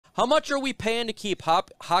How much are we paying to keep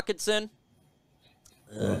Hockenson?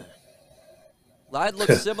 That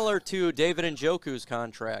looks similar to David Njoku's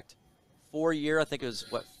contract. 4-year, I think it was,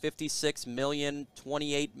 what, $56 million,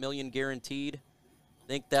 $28 million guaranteed. I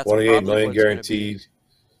think that's 28 million guaranteed.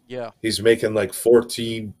 Yeah. He's making like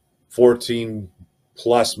 14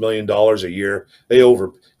 plus $1 million a year.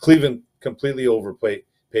 Cleveland completely overpaid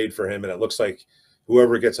for him, and it looks like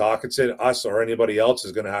whoever gets Hockenson, us or anybody else,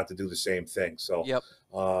 is going to have to do the same thing. So yep.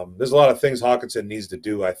 There's a lot of things Hockenson needs to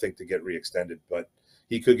do, I think, to get re-extended, but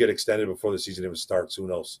he could get extended before the season even starts. Who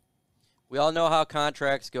knows? We all know how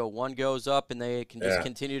contracts go. One goes up, and they can just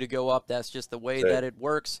continue to go up. That's just the way that it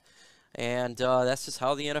works. And that's just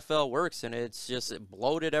how the NFL works. And it's just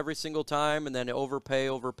bloated every single time, and then overpay,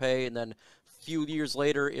 and then a few years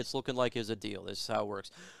later, it's looking like it's a deal. This is how it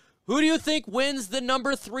works. Who do you think wins the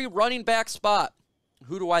number 3 running back spot?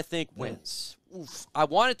 Who do I think wins? Oof. I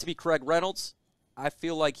want it to be Craig Reynolds. I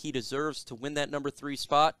feel like he deserves to win that number 3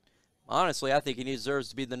 spot. Honestly, I think he deserves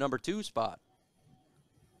to be the number 2 spot.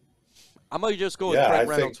 I'm going to just go with Craig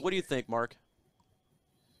Reynolds. What do you think, Mark?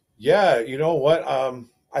 Yeah, you know what?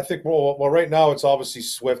 I think, well, right now it's obviously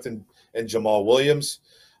Swift and Jamal Williams.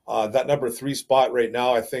 That number 3 spot right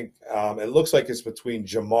now, I think it looks like it's between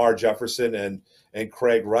Jamar Jefferson and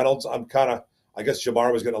Craig Reynolds. I guess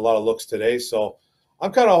Jamar was getting a lot of looks today, so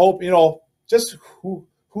I'm kind of hoping, just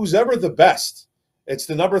who's ever the best. It's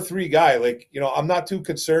the number 3 guy. Like, I'm not too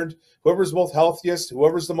concerned. Whoever's most healthiest,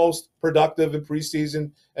 whoever's the most productive in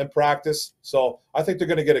preseason and practice. So I think they're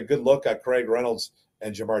going to get a good look at Craig Reynolds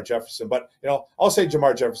and Jamar Jefferson. But, I'll say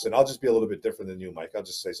Jamar Jefferson. I'll just be a little bit different than you, Mike. I'll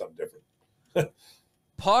just say something different.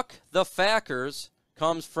 Puck the Packers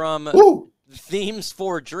comes from Themes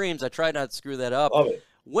for Dreams. I tried not to screw that up. Love it.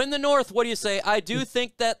 Win the North, what do you say? I do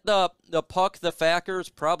think that the Puck the Packers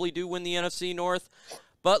probably do win the NFC North.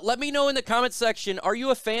 But let me know in the comment section, are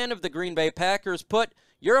you a fan of the Green Bay Packers? Put,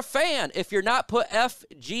 you're a fan. If you're not, put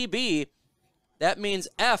FGB. That means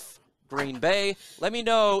F, Green Bay. Let me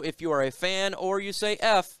know if you are a fan or you say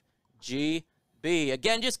FGB.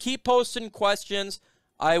 Again, just keep posting questions.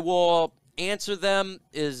 I will answer them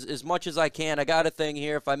as much as I can. I got a thing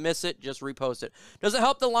here. If I miss it, just repost it. Does it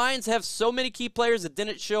help the Lions have so many key players that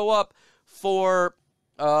didn't show up for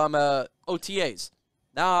OTAs?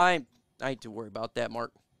 No, I ain't too worried about that,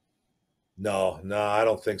 Mark. No, I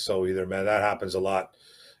don't think so either, man. That happens a lot.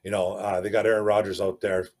 They got Aaron Rodgers out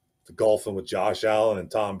there golfing with Josh Allen and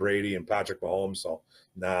Tom Brady and Patrick Mahomes. So,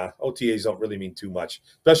 OTAs don't really mean too much,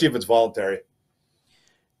 especially if it's voluntary.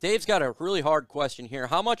 Dave's got a really hard question here.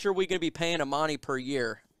 How much are we going to be paying Amani per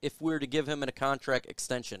year if we were to give him a contract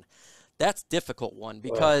extension? That's a difficult one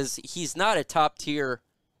because he's not a top-tier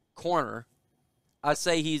corner. I'd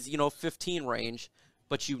say he's, 15 range.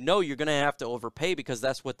 But you're going to have to overpay because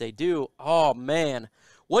that's what they do. Oh, man.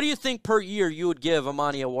 What do you think per year you would give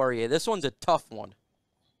Amani Oruwariye? This one's a tough one.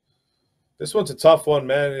 This one's a tough one,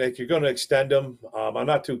 man. Like, you're going to extend him. I'm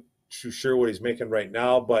not too sure what he's making right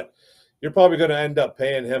now, but you're probably going to end up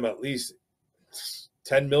paying him at least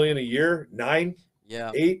 $10 million a year,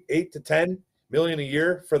 8 to 10 million a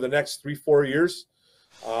year for the next 3-4 years.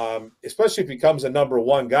 Especially if he becomes a number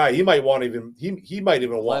 1 guy, he might want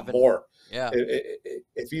want more. Yeah,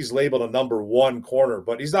 if he's labeled a number 1 corner,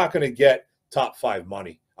 but he's not going to get top 5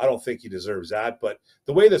 money. I don't think he deserves that. But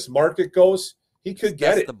the way this market goes, he could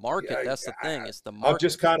get it. That's the market. That's the thing. It's the market. I'm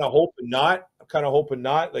just kind of hoping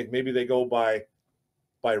not. Like maybe they go by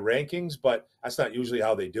rankings, but that's not usually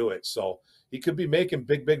how they do it. So he could be making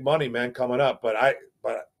big money, man, coming up. But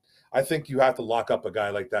I think you have to lock up a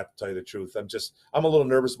guy like that, to tell you the truth. I'm a little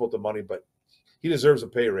nervous about the money, but he deserves a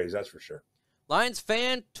pay raise, that's for sure. Lions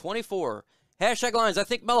fan 24. #Lions. I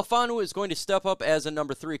think Melifonwu is going to step up as a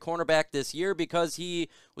number 3 cornerback this year because he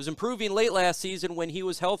was improving late last season when he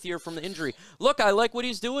was healthier from the injury. Look, I like what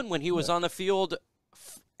he's doing when he was on the field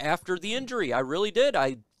after the injury. I really did.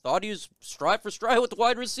 I thought he was stride for stride with the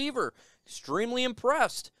wide receiver. Extremely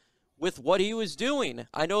impressed with what he was doing.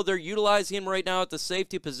 I know they're utilizing him right now at the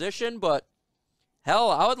safety position, but hell,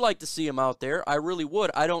 I would like to see him out there. I really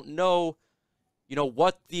would. I don't know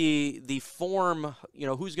what the form,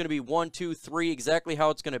 who's going to be 1, 2, 3, exactly how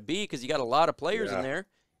it's going to be, because you got a lot of players in there.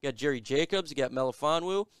 You got Jerry Jacobs, you got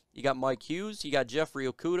Melifonwu, you got Mike Hughes, you got Jeffrey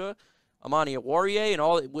Okudah, Amani Oruwariye,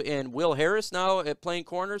 and Will Harris now at playing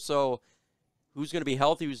corner. So who's going to be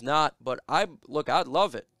healthy, who's not? But I'd love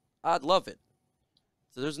it. I'd love it.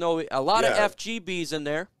 So there's a lot of FGBs in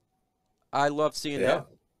there. I love seeing that.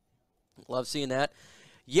 Love seeing that.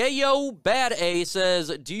 Yayo Bad A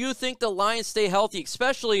says, do you think the Lions stay healthy,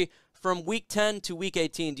 especially from Week 10 to Week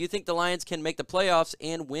 18? Do you think the Lions can make the playoffs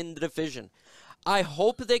and win the division? I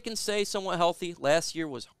hope they can stay somewhat healthy. Last year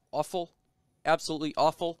was awful, absolutely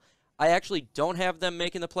awful. I actually don't have them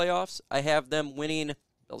making the playoffs. I have them winning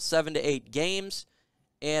 7 to 8 games,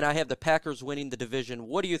 and I have the Packers winning the division.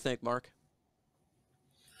 What do you think, Mark?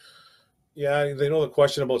 Yeah, they know the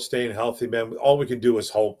question about staying healthy, man. All we can do is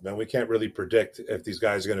hope, man. We can't really predict if these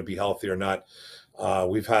guys are going to be healthy or not.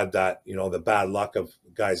 We've had that, the bad luck of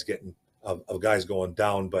guys going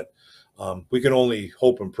down, but we can only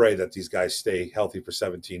hope and pray that these guys stay healthy for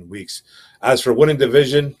 17 weeks. As for winning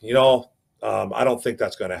division, I don't think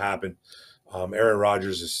that's going to happen. Aaron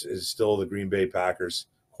Rodgers is still the Green Bay Packers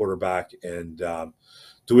quarterback, and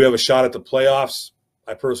do we have a shot at the playoffs?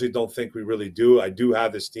 I personally don't think we really do. I do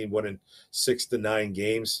have this team winning 6 to 9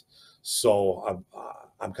 games, so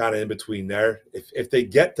I'm kind of in between there. If they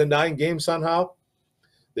get to 9 games somehow,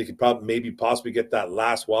 they could possibly get that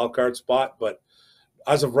last wild card spot. But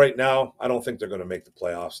as of right now, I don't think they're going to make the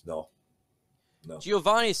playoffs. No.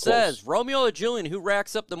 Giovanni says, Romeo or Julian, who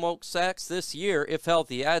racks up the most sacks this year, if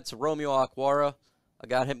healthy? It's Romeo Okwara. I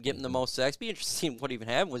got him getting the most sacks. Be interesting what even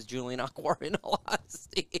happened was Julian Okwara, in all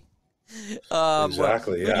honesty.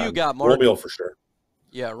 Exactly. Who do you got, Mark? Romeo for sure.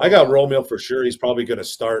 Yeah, Romeo. I got Romeo for sure. He's probably going to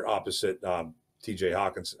start opposite TJ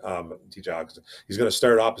Hockenson. He's going to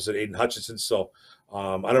start opposite Aiden Hutchinson. So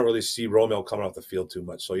I don't really see Romeo coming off the field too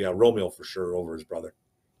much. So yeah, Romeo for sure over his brother.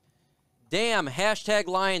 Damn,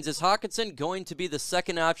 #Lions. Is Hockenson going to be the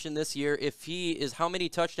second option this year? If he is, how many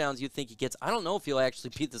touchdowns you think he gets? I don't know if he'll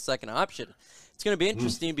actually be the second option. It's going to be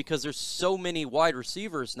interesting because there's so many wide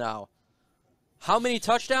receivers now. How many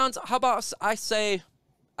touchdowns? How about I say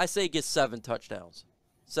he gets 7 touchdowns.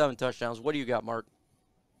 7 touchdowns. What do you got, Mark?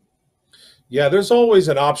 Yeah, there's always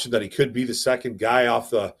an option that he could be the second guy off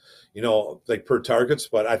the, per targets,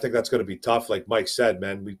 but I think that's going to be tough. Like Mike said,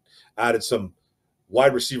 man, we added some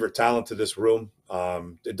wide receiver talent to this room.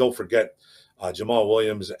 And don't forget Jamal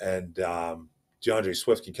Williams and DeAndre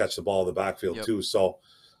Swift can catch the ball in the backfield too. So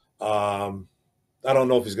I don't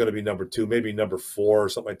know if he's going to be number 2, maybe number 4 or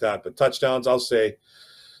something like that. But touchdowns, I'll say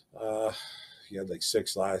he had like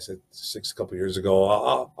 6 a couple years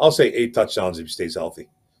ago. I'll say 8 touchdowns if he stays healthy.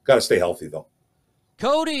 Got to stay healthy, though.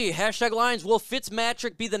 Cody, #Lions. Will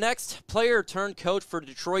Fitzmagic be the next player turned coach for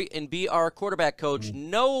Detroit and be our quarterback coach?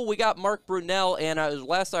 No, we got Mark Brunell, and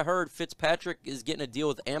last I heard, Fitzpatrick is getting a deal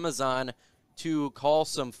with Amazon to call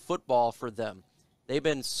some football for them. They've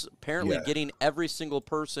been apparently getting every single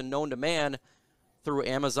person known to man through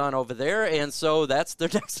Amazon over there, and so that's the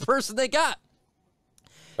next person they got.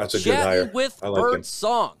 That's a good hire. Chatting with I like Bert him.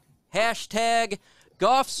 Song.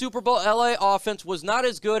 #Goff Super Bowl LA offense was not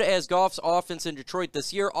as good as Goff's offense in Detroit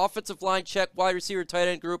this year. Offensive line check, wide receiver, tight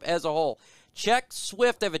end group as a whole. Check,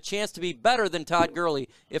 Swift have a chance to be better than Todd Gurley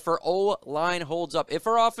if our O-line holds up. If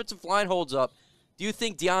our offensive line holds up, do you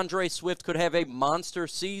think DeAndre Swift could have a monster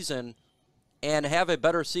season and have a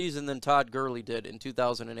better season than Todd Gurley did in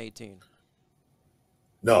 2018?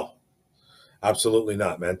 No, absolutely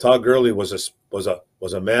not, man. Todd Gurley was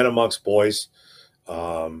a man amongst boys.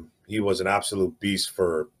 He was an absolute beast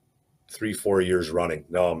for 3-4 years running.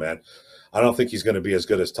 No, man, I don't think he's going to be as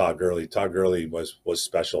good as Todd Gurley. Todd Gurley was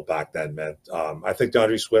special back then, man. I think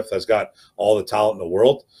DeAndre Swift has got all the talent in the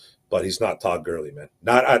world, but he's not Todd Gurley, man.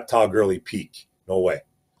 Not at Todd Gurley peak. No way.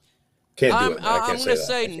 Can't do it. I'm going to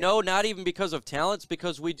say no, not even because of talents,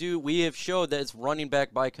 because we have showed that it's running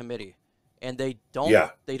back by committee. And they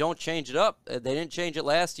don't change it up. They didn't change it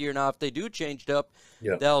last year. Now, if they do change it up,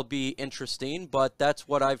 that'll be interesting. But that's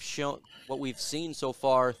what we've seen so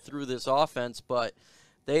far through this offense. But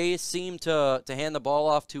they seem to hand the ball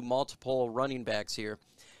off to multiple running backs here.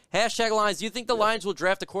 #Lions. Do you think the Lions will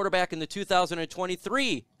draft a quarterback in the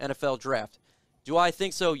 2023 NFL draft? Do I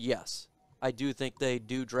think so? Yes. I do think they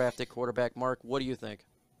do draft a quarterback. Mark, what do you think?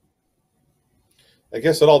 I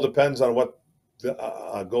guess it all depends on what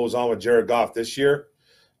goes on with Jared Goff this year.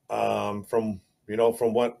 From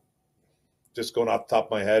what, just going off the top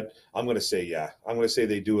of my head, I'm going to say yeah. I'm going to say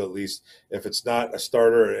they do at least. If it's not a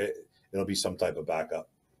starter, it'll be some type of backup.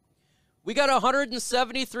 We got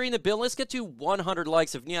 173 in the build. Let's get to 100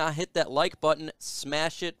 likes. If you hit that like button,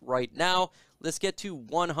 smash it right now. Let's get to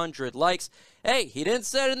 100 likes. Hey, he didn't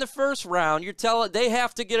say it in the first round. You're telling they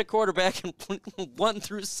have to get a quarterback in 1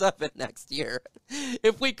 through 7 next year.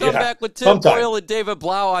 If we come back with Tim Boyle and David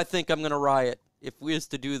Blau, I think I'm going to riot. If we was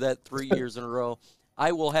to do that 3 years in a row,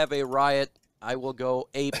 I will have a riot. I will go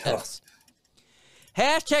apex.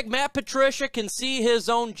 #Matt Patricia can see his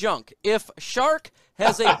own junk. If Shark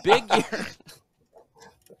has a big year,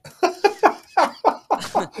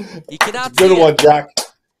 he cannot see good one, Jack.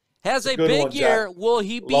 Has a big year. Will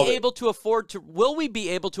we be able to afford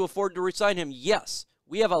to resign him? Yes.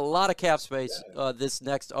 We have a lot of cap space this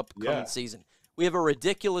next upcoming season. We have a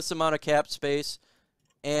ridiculous amount of cap space,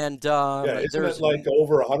 and isn't it like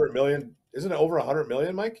over 100 million? Isn't it over 100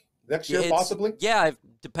 million, Mike? Next year, possibly. Yeah,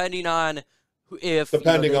 depending on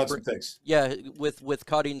depending on some things. Yeah, with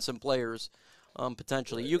cutting some players,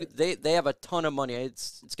 potentially. They have a ton of money.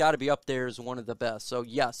 It's got to be up there as one of the best. So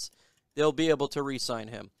yes, they'll be able to re-sign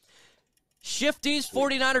him. Shifty's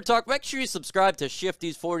 49er Talk. Make sure you subscribe to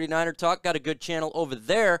Shifty's 49er Talk. Got a good channel over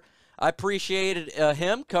there. I appreciated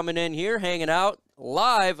him coming in here, hanging out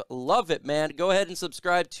live. Love it, man. Go ahead and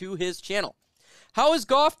subscribe to his channel. How is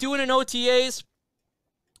Goff doing in OTAs?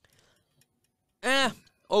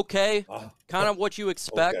 Okay. Kind of what you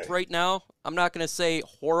expect right now. I'm not going to say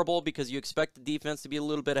horrible because you expect the defense to be a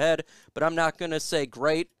little bit ahead, but I'm not going to say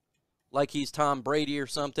great like he's Tom Brady or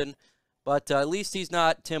something. But at least he's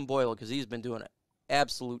not Tim Boyle because he's been doing it.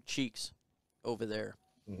 Absolute cheeks over there.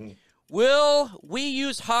 Mm-hmm. Will we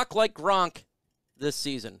use Hawk like Gronk this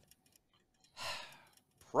season?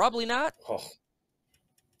 Probably not. Oh.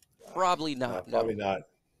 Probably not. Probably not.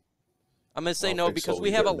 I'm going to say no because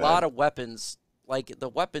we have a lot of weapons. Like, the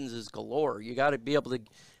weapons is galore. You got to be able to,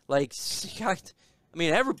 like, someone's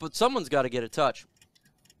got to get a touch.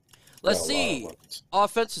 Let's see.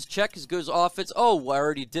 Offense's check as good as offense. Oh, I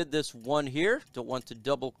already did this one here. Don't want to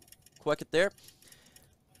double quick it there.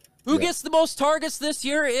 Who gets the most targets this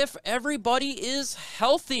year if everybody is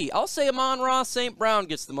healthy? I'll say Amon-Ra St. Brown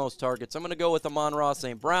gets the most targets. I'm going to go with Amon-Ra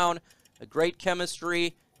St. Brown. A great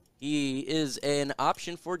chemistry. He is an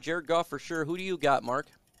option for Jared Goff for sure. Who do you got, Mark?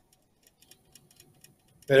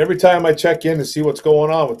 And every time I check in to see what's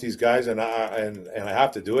going on with these guys, and I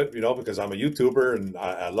have to do it, because I'm a YouTuber and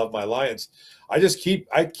I love my Lions. I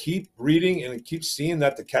keep reading and keep seeing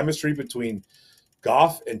that the chemistry between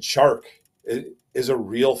Goff and Chark is a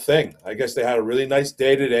real thing. I guess they had a really nice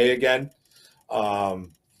day today again.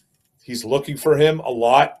 He's looking for him a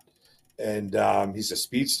lot, and he's a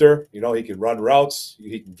speedster. He can run routes.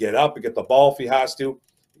 He can get up and get the ball if he has to.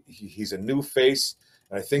 He's a new face.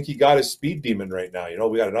 And I think he got his speed demon right now.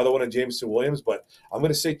 We got another one of Jameson Williams, but I'm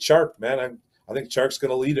going to say Chark, man. I think Chark's going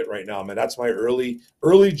to lead it right now, man. That's my early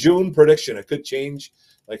June prediction. It could change.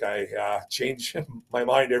 Like I change my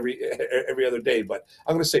mind every other day, but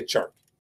I'm going to say Chark.